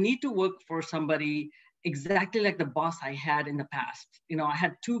 I need to work for somebody exactly like the boss I had in the past. You know, I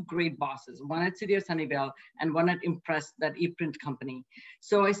had 2 great bosses, one at City of Sunnyvale and one at Impress, that e-print company.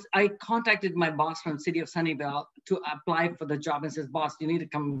 So I contacted my boss from City of Sunnyvale to apply for the job, and says, boss, you need to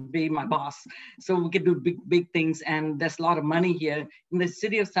come be my boss so we can do big things. And there's a lot of money here. In the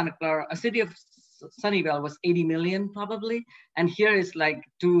City of Santa Clara, a City of Sunnyvale was 80 million probably, and here is like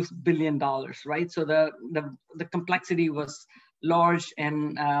 $2 billion, right? So the complexity was large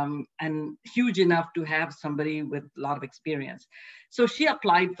and huge enough to have somebody with a lot of experience. So she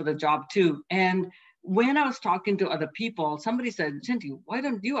applied for the job too. And when I was talking to other people, somebody said, Jenti, why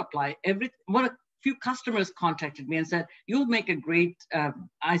don't you apply? A few customers contacted me and said, you'll make a great,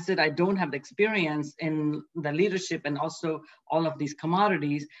 I said, I don't have the experience in the leadership and also all of these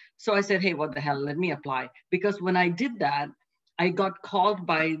commodities. So I said, hey, what the hell, let me apply. Because when I did that, I got called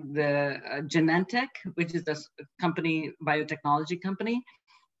by the Genentech, which is this company, biotechnology company.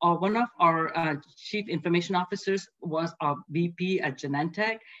 One of our chief information officers was our VP at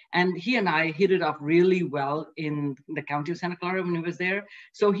Genentech, and he and I hit it off really well in the county of Santa Clara when he was there.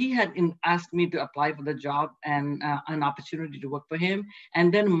 So he had asked me to apply for the job and an opportunity to work for him.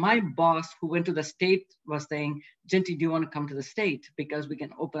 And then my boss, who went to the state, was saying, Jenti, do you want to come to the state? Because we can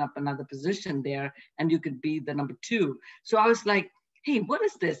open up another position there and you could be the number 2. So I was like, hey, what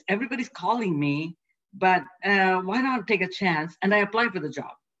is this? Everybody's calling me, but why not take a chance? And I applied for the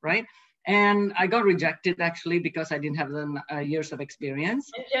job. Right. And I got rejected actually because I didn't have the years of experience.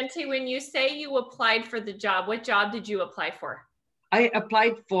 And Jenti, when you say you applied for the job, what job did you apply for? I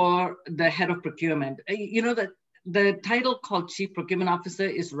applied for the head of procurement. You know, the title called Chief Procurement Officer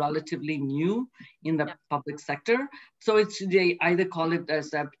is relatively new in the public sector. So they either call it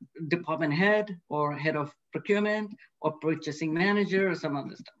as a department head or head of procurement or purchasing manager or some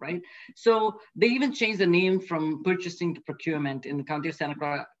other stuff, right? So they even changed the name from purchasing to procurement in the county of Santa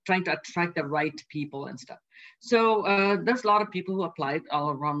Clara, trying to attract the right people and stuff. So there's a lot of people who applied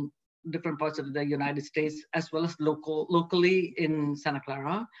all around different parts of the United States, as well as locally in Santa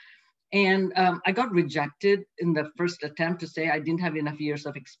Clara. And I got rejected in the first attempt to say I didn't have enough years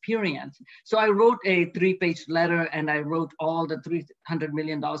of experience. So I wrote a 3-page letter, and I wrote all the $300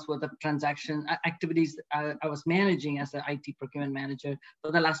 million worth of transaction activities I was managing as an IT procurement manager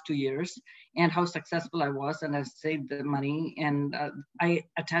for the last 2 years, and how successful I was, and I saved the money. And I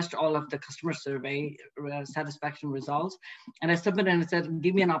attached all of the customer survey satisfaction results, and I submitted and said,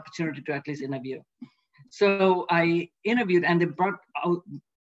 give me an opportunity to at least interview. So I interviewed, and they brought out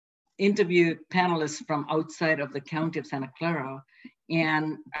interviewed panelists from outside of the county of Santa Clara.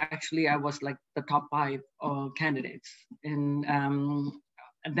 And actually I was like the top 5 candidates. And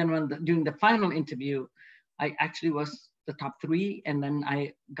then during the final interview, I actually was the top 3, and then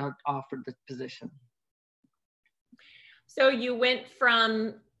I got offered the position. So you went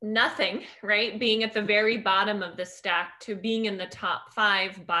from nothing, right? Being at the very bottom of the stack to being in the top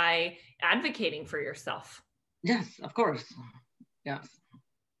 5 by advocating for yourself. Yes, of course. Yes.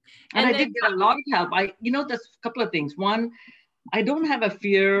 And I did get a lot of help. There's a couple of things. One, I don't have a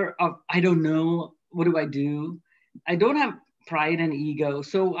fear of, I don't know, what do I do? I don't have pride and ego.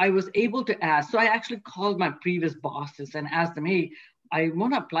 So I was able to ask. So I actually called my previous bosses and asked them, hey, I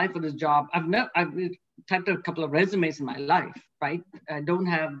want to apply for this job. I've typed a couple of resumes in my life, right? I don't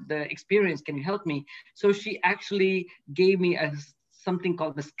have the experience. Can you help me? So she actually gave me something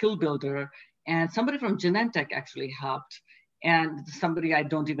called the skill builder, and somebody from Genentech actually helped. And somebody I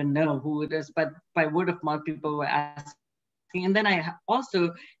don't even know who it is, but by word of mouth, people were asking. And then I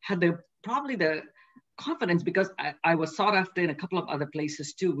also had probably the confidence, because I was sought after in a couple of other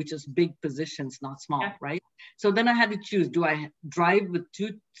places too, which is big positions, not small, yeah. Right? So then I had to choose, do I drive with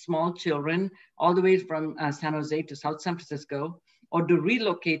 2 small children all the way from San Jose to South San Francisco, or to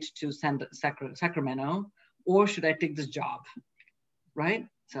relocate to Sacramento, or should I take this job, right?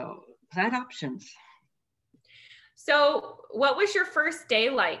 So I had options. So what was your first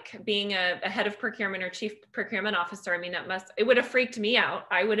day like, being a head of procurement or chief procurement officer? I mean, it would have freaked me out.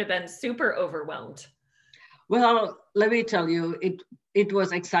 I would have been super overwhelmed. Well, let me tell you, it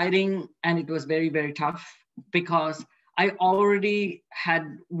was exciting, and it was very, very tough, because I already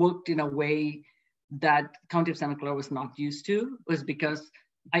had worked in a way that County of Santa Clara was not used to, was because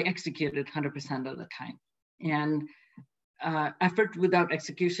I executed 100% of the time. And effort without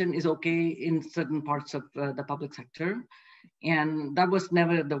execution is okay in certain parts of the public sector. And that was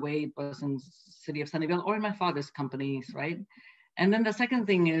never the way it was in city of Sunnyvale or in my father's companies, right? And then the second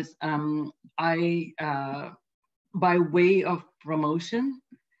thing is, by way of promotion,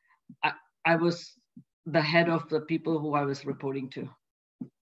 I was the head of the people who I was reporting to,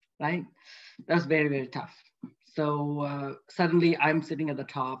 right? That was very, very tough. So suddenly I'm sitting at the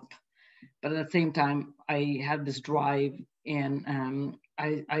top, but at the same time, I have this drive, and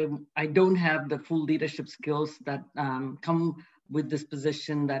I don't have the full leadership skills that come with this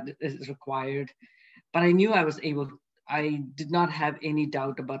position that is required. But I knew I was able. I did not have any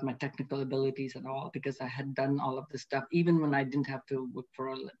doubt about my technical abilities at all, because I had done all of this stuff, even when I didn't have to work for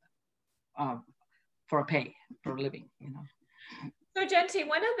a living, you know. So Jenti,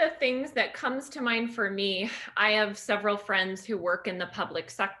 one of the things that comes to mind for me, I have several friends who work in the public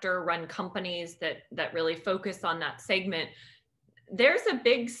sector, run companies that really focus on that segment. There's a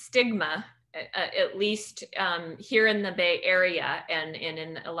big stigma, at least here in the Bay Area, and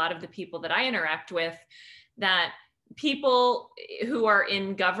in a lot of the people that I interact with, that people who are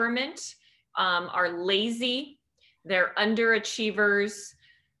in government are lazy, they're underachievers,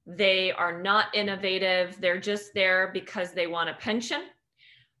 they are not innovative, they're just there because they want a pension.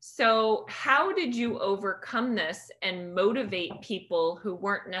 So how did you overcome this and motivate people who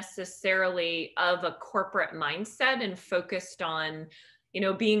weren't necessarily of a corporate mindset and focused on,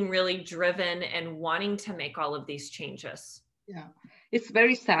 being really driven and wanting to make all of these changes? Yeah, it's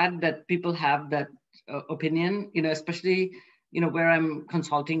very sad that people have that opinion, especially where I'm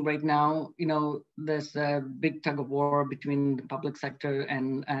consulting right now. There's a big tug of war between the public sector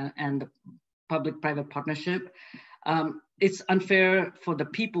and the public-private partnership. It's unfair for the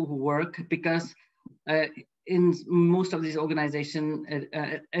people who work, because in most of these organizations,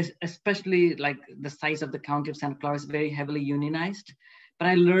 especially like the size of the county of Santa Clara, is very heavily unionized. But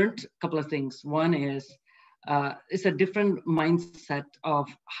I learned a couple of things. One is it's a different mindset of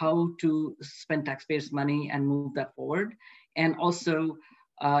how to spend taxpayers' money and move that forward. And also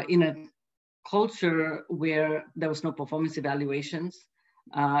in a culture where there was no performance evaluations,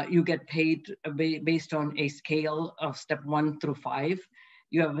 You get paid based on a scale of step 1 through 5.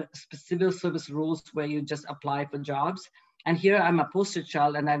 You have civil service rules where you just apply for jobs. And here I'm a poster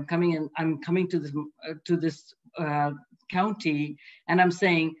child, and I'm coming to this county, and I'm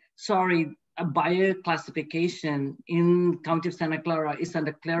saying, sorry, a buyer classification in County of Santa Clara is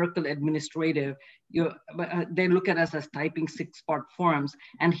under clerical administrative. They look at us as typing 6-part forms.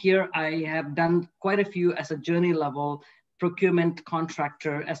 And here I have done quite a few as a journey level procurement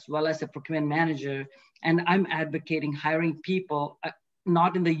contractor, as well as a procurement manager. And I'm advocating hiring people,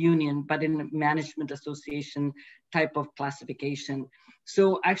 not in the union, but in management association type of classification.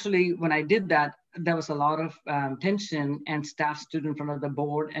 So actually, when I did that, there was a lot of tension, and staff stood in front of the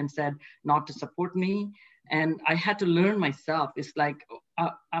board and said not to support me. And I had to learn myself. It's like,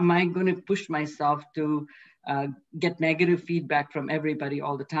 am I going to push myself to get negative feedback from everybody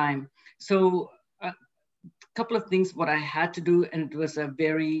all the time? So a couple of things, what I had to do, and it was a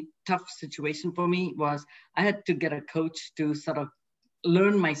very tough situation for me, was I had to get a coach to sort of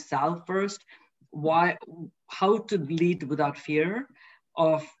learn myself first, how to lead without fear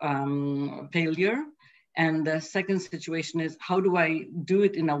of failure. And the second situation is, how do I do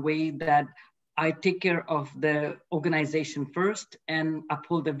it in a way that I take care of the organization first and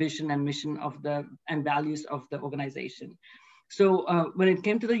uphold the vision and mission and values of the organization. So when it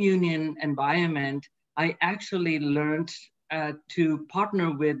came to the union environment, I actually learned to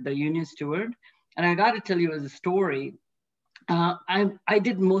partner with the union steward. And I got to tell you as a story, I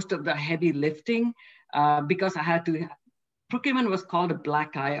did most of the heavy lifting because I had to. Procurement was called a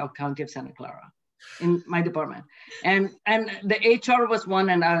black eye of County of Santa Clara in my department, and the HR was one,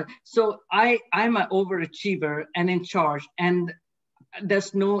 and so I'm an overachiever and in charge, and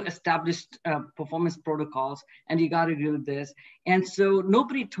there's no established performance protocols, and you got to do this, and so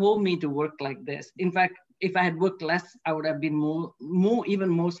nobody told me to work like this. In fact, if I had worked less, I would have been even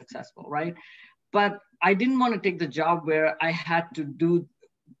more successful, right? But I didn't want to take the job where I had to do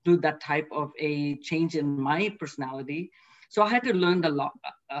that type of a change in my personality. So I had to learn the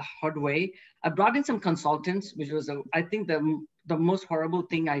hard way. I brought in some consultants, which was, I think, the most horrible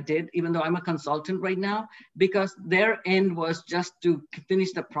thing I did, even though I'm a consultant right now, because their end was just to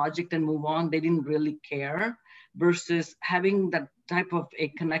finish the project and move on. They didn't really care, versus having that type of a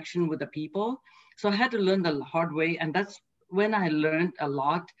connection with the people. So I had to learn the hard way. And that's when I learned a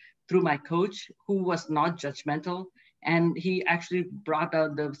lot through my coach, who was not judgmental. And he actually brought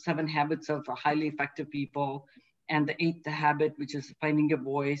out the 7 habits of highly effective people, and the 8th habit, which is finding your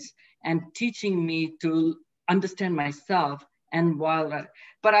voice, and teaching me to understand myself. And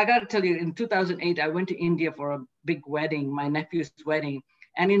but I got to tell you, in 2008, I went to India for a big wedding, my nephew's wedding.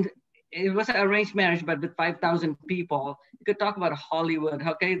 And it was an arranged marriage, but with 5,000 people. You could talk about Hollywood,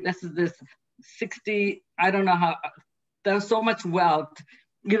 okay? This 60, I don't know how, there's so much wealth.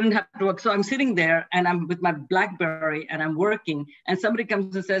 You didn't have to work. So I'm sitting there and I'm with my BlackBerry and I'm working, and somebody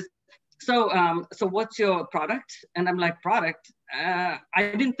comes and says, so what's your product? And I'm like, product? I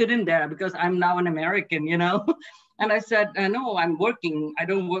didn't fit in there because I'm now an American, you know? And I said, no, I'm working. I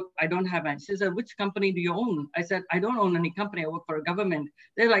don't work. I don't have any. She said, which company do you own? I said, I don't own any company. I work for a government.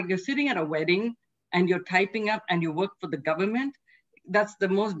 They're like, you're sitting at a wedding and you're typing up and you work for the government. That's the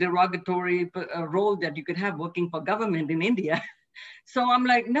most derogatory role that you could have, working for government in India. So I'm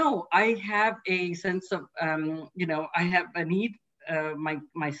like, no, I have a sense of, I have a need.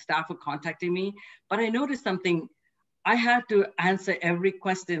 My staff were contacting me, but I noticed something. I had to answer every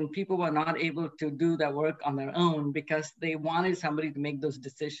question. People were not able to do the work on their own because they wanted somebody to make those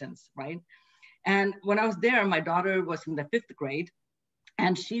decisions, right? And when I was there, my daughter was in the 5th grade,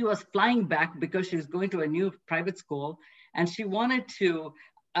 and she was flying back because she was going to a new private school, and she wanted to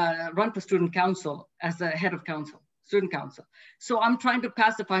run for student council as a head of council. Student council. So I'm trying to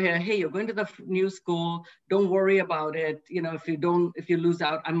pacify her. Hey, you're going to the new school. Don't worry about it. You know, if you lose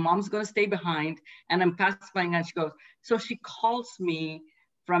out, and mom's going to stay behind. And I'm pacifying her. And she goes, so she calls me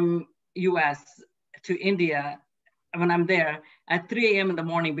from US to India when I'm there at 3 a.m. in the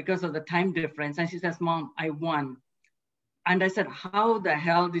morning because of the time difference. And she says, Mom, I won. And I said, how the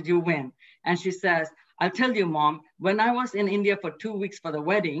hell did you win? And she says, I'll tell you, Mom, when I was in India for 2 weeks for the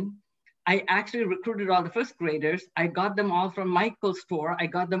wedding, I actually recruited all the 1st graders. I got them all from Michael's store. I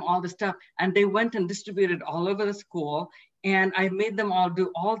got them all the stuff, and they went and distributed all over the school. And I made them all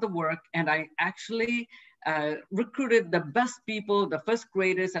do all the work. And I actually recruited the best people, the 1st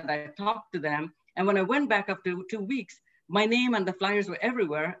graders, and I talked to them. And when I went back after 2 weeks, my name and the flyers were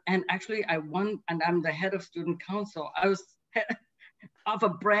everywhere. And actually I won, and I'm the head of student council. I was head of a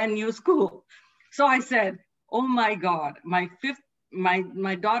brand new school. So I said, oh my God, my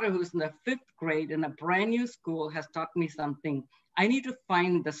daughter, who's in the 5th grade in a brand new school, has taught me something. I need to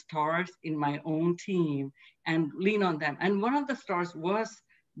find the stars in my own team and lean on them. And one of the stars was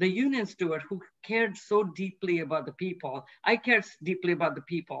the union steward who cared so deeply about the people. I cared deeply about the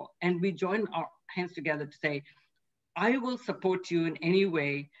people. And we joined our hands together to say, I will support you in any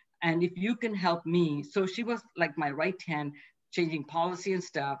way. And if you can help me. So she was like my right hand, changing policy and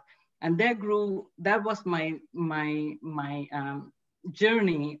stuff. And that was my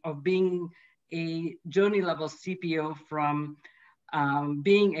journey of being a journey level CPO, from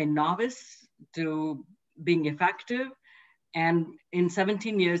being a novice to being effective. And in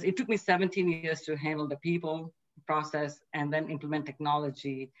 17 years, it took me 17 years to handle the people process and then implement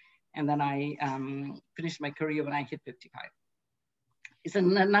technology. And then I finished my career when I hit 55. It's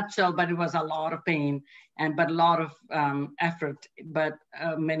in a nutshell, but it was a lot of pain but a lot of effort, but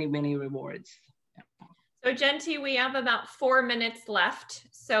many, many rewards. So Jenti, we have about 4 minutes left.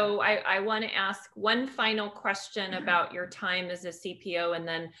 So I want to ask one final question about your time as a CPO, and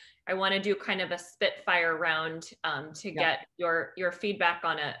then I want to do kind of a spitfire round to get your feedback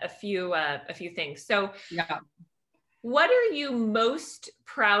on a few things. So what are you most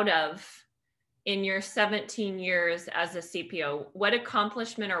proud of in your 17 years as a CPO? What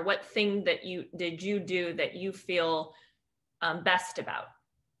accomplishment or what thing that did you do that you feel best about?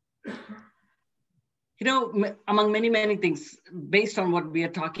 You know, among many, many things, based on what we are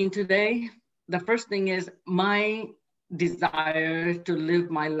talking today, the first thing is my desire to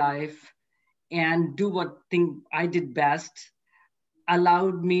live my life and do what thing I did best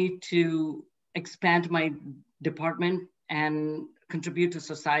allowed me to expand my department and contribute to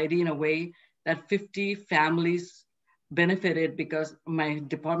society in a way that 50 families benefited, because my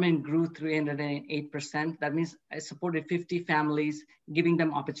department grew 308%. That means I supported 50 families, giving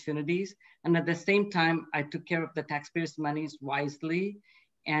them opportunities. And at the same time, I took care of the taxpayers' monies wisely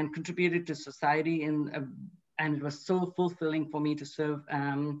and contributed to society. And it was so fulfilling for me to serve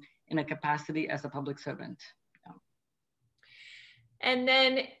in a capacity as a public servant. Yeah. And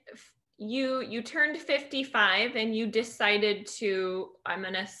then you turned 55 and you decided to, I'm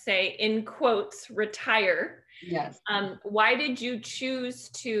going to say in quotes, retire. Yes. Why did you choose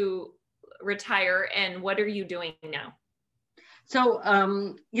to retire, and what are you doing now? So,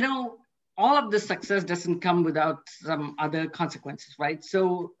 you know, all of this success doesn't come without some other consequences, right?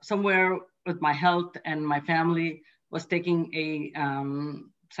 So somewhere with my health and my family was taking a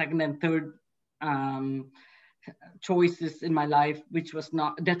second and third choices in my life, which was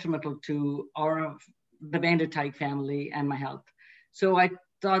not detrimental to the Vandertuig family and my health. So I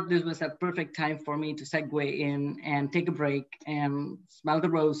thought this was a perfect time for me to segue in and take a break and smell the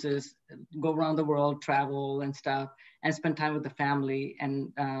roses, go around the world, travel and stuff, and spend time with the family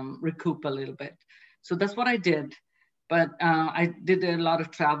and recoup a little bit. So that's what I did. But I did a lot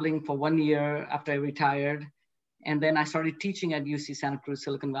of traveling for 1 year after I retired. And then I started teaching at UC Santa Cruz,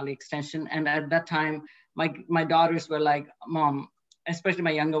 Silicon Valley Extension. And at that time, my daughters were like, Mom, especially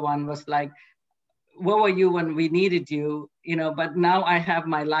my younger one was like, where were you when we needed you? You know, but now I have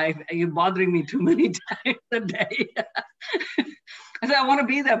my life. You're bothering me too many times a day. I said, I want to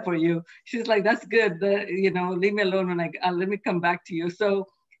be there for you. She's like, that's good. You know, leave me alone when let me come back to you. So,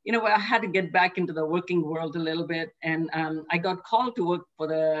 you know, I had to get back into the working world a little bit. And I got called to work for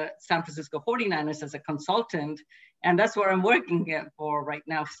the San Francisco 49ers as a consultant. And that's where I'm working for right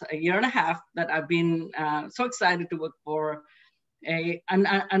now, a year and a half that I've been so excited to work for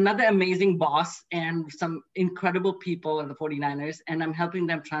another amazing boss and some incredible people at the 49ers. And I'm helping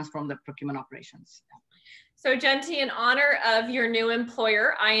them transform their procurement operations. So Jenti, in honor of your new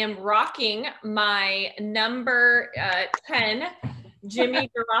employer, I am rocking my number 10 Jimmy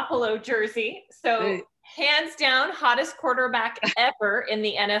Garoppolo jersey. So hands down, hottest quarterback ever in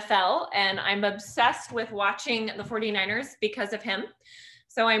the NFL. And I'm obsessed with watching the 49ers because of him.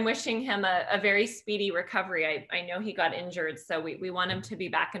 So I'm wishing him a very speedy recovery. I know he got injured, so we want him to be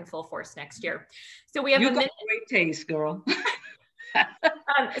back in full force next year. So we have a minute. Great taste, girl.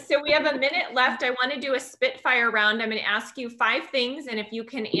 So we have a minute left. I want to do a spitfire round. I'm going to ask you 5 things, and if you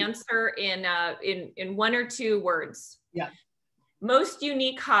can answer in 1 or 2 words. Yeah. Most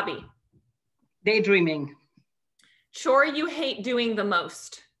unique hobby. Daydreaming. Chore you hate doing the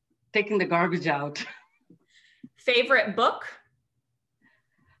most. Taking the garbage out. Favorite book.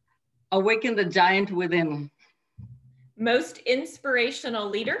 Awaken the Giant Within. Most inspirational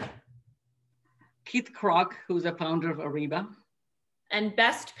leader. Keith Kroc, who's a founder of Ariba. And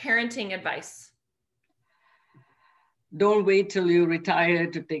best parenting advice. Don't wait till you retire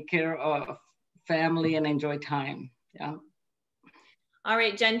to take care of family and enjoy time. Yeah. All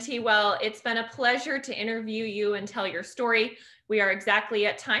right, Jenti, well, it's been a pleasure to interview you and tell your story. We are exactly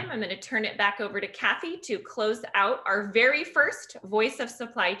at time. I'm going to turn it back over to Kathy to close out our very first Voice of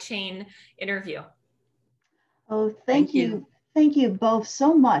Supply Chain interview. Oh, thank you. Thank you both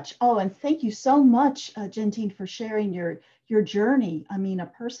so much. Oh, and thank you so much, Jenti, for sharing your journey. I mean, a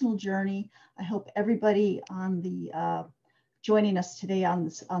personal journey. I hope everybody on the joining us today on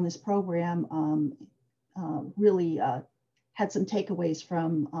this program really had some takeaways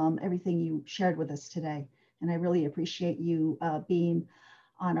from everything you shared with us today. And I really appreciate you being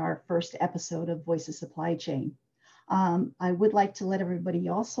on our first episode of Voice of Supply Chain. I would like to let everybody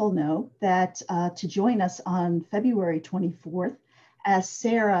also know that to join us on February 24th, as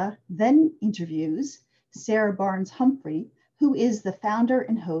Sarah then interviews Sarah Barnes-Humphrey, who is the founder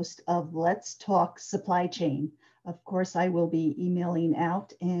and host of Let's Talk Supply Chain. Of course, I will be emailing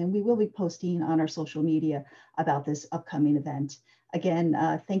out and we will be posting on our social media about this upcoming event.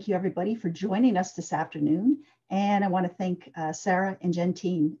 Again, thank you everybody for joining us this afternoon. And I want to thank Sarah and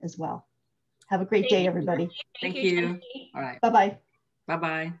Jenti as well. Have a great day, everybody. Thank you. All right. Bye-bye.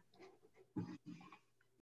 Bye-bye.